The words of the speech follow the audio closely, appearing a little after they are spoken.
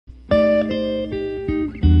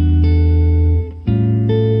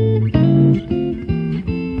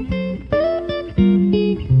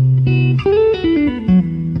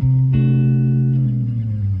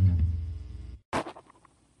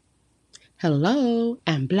Hello,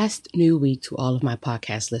 and blessed new week to all of my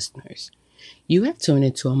podcast listeners. You have tuned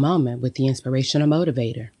into a moment with the Inspirational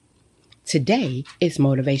Motivator. Today is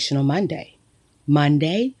Motivational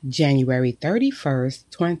Monday, January 31st,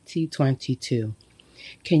 2022.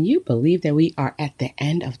 Can you believe that we are at the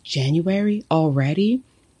end of January already?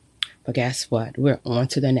 But guess what? We're on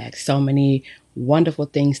to the next. So many wonderful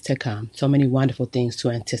things to come, so many wonderful things to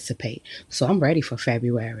anticipate. So I'm ready for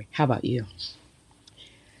February. How about you?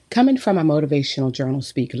 Coming from my motivational journal,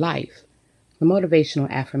 Speak Life, the motivational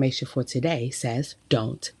affirmation for today says,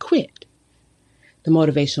 don't quit. The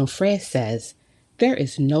motivational phrase says, there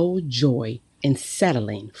is no joy in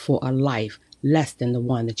settling for a life less than the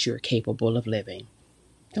one that you're capable of living.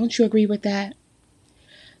 Don't you agree with that?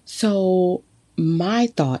 So my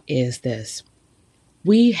thought is this.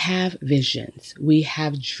 We have visions, we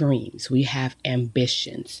have dreams, we have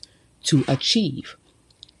ambitions to achieve.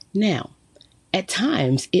 Now, at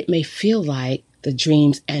times, it may feel like the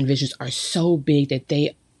dreams and visions are so big that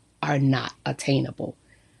they are not attainable.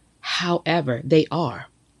 However, they are.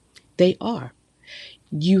 They are.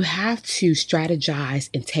 You have to strategize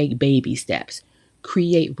and take baby steps,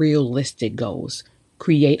 create realistic goals,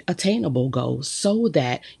 create attainable goals so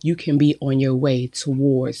that you can be on your way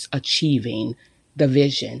towards achieving the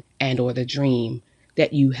vision and or the dream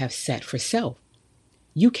that you have set for self.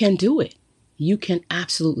 You can do it. You can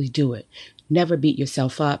absolutely do it. Never beat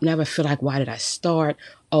yourself up. Never feel like, why did I start?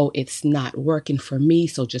 Oh, it's not working for me,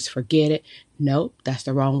 so just forget it. Nope, that's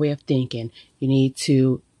the wrong way of thinking. You need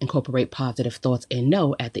to incorporate positive thoughts and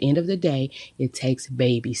know at the end of the day, it takes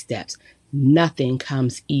baby steps. Nothing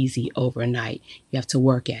comes easy overnight. You have to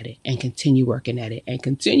work at it and continue working at it and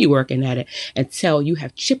continue working at it until you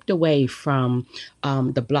have chipped away from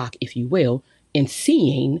the block, if you will, in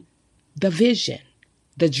seeing the vision,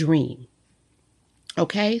 the dream.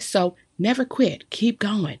 Okay, so never quit. Keep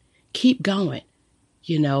going. Keep going.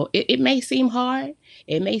 You know, it may seem hard.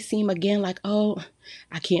 It may seem again like, oh,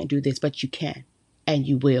 I can't do this, but you can and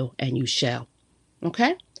you will and you shall.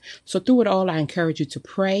 Okay, so through it all, I encourage you to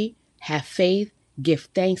pray, have faith, give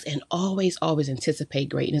thanks, and always anticipate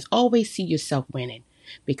greatness. Always see yourself winning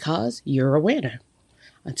because you're a winner.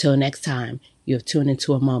 Until next time, you have tuned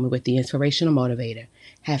into a moment with the Inspirational Motivator.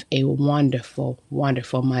 Have a wonderful,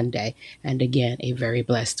 wonderful Monday. And again, a very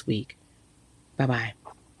blessed week. Bye-bye.